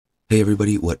Hey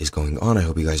everybody, what is going on? I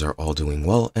hope you guys are all doing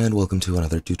well, and welcome to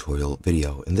another tutorial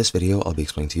video. In this video, I'll be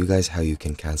explaining to you guys how you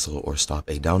can cancel or stop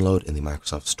a download in the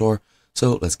Microsoft Store,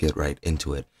 so let's get right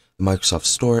into it. The Microsoft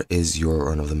Store is your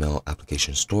run-of-the-mill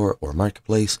application store or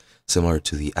marketplace, similar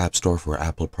to the App Store for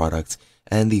Apple products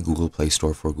and the Google Play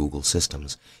Store for Google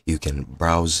systems. You can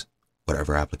browse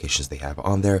whatever applications they have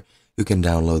on there. You can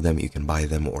download them, you can buy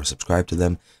them, or subscribe to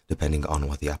them, depending on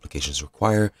what the applications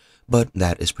require, but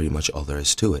that is pretty much all there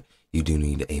is to it. You do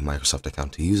need a Microsoft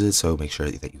account to use it, so make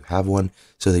sure that you have one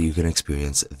so that you can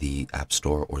experience the App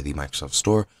Store or the Microsoft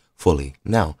Store fully.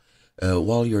 Now,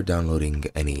 while you're downloading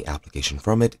any application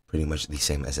from it, pretty much the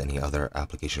same as any other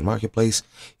application marketplace,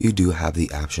 you do have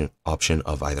the option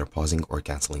of either pausing or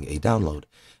canceling a download.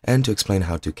 And to explain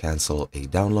how to cancel a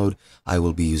download, I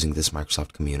will be using this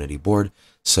Microsoft community board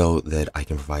so that I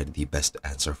can provide the best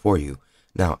answer for you.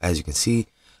 Now, as you can see,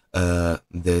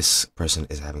 this person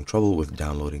is having trouble with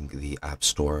downloading the App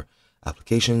Store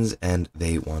applications, and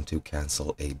they want to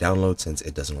cancel a download since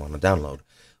it doesn't want to download.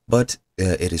 But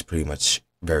it is pretty much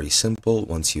very simple.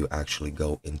 Once you actually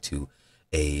go into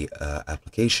a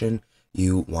application,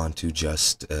 you want to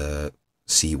just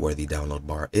see where the download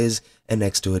bar is, and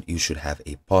next to it you should have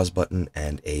a pause button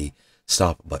and a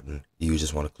stop button. You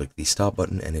just want to click the stop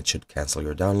button and it should cancel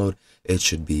your download. It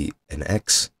should be an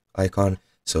X icon,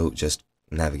 so just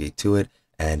navigate to it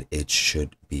and it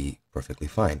should be perfectly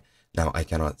fine. Now I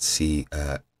cannot see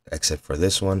except for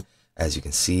this one. As you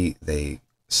can see, they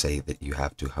say that you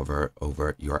have to hover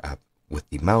over your app with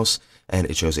the mouse, and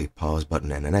it shows a pause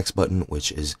button and an X button,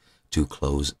 which is to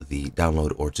close the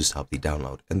download or to stop the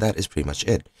download. And that is pretty much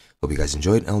it. Hope you guys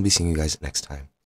enjoyed, and I'll be seeing you guys next time.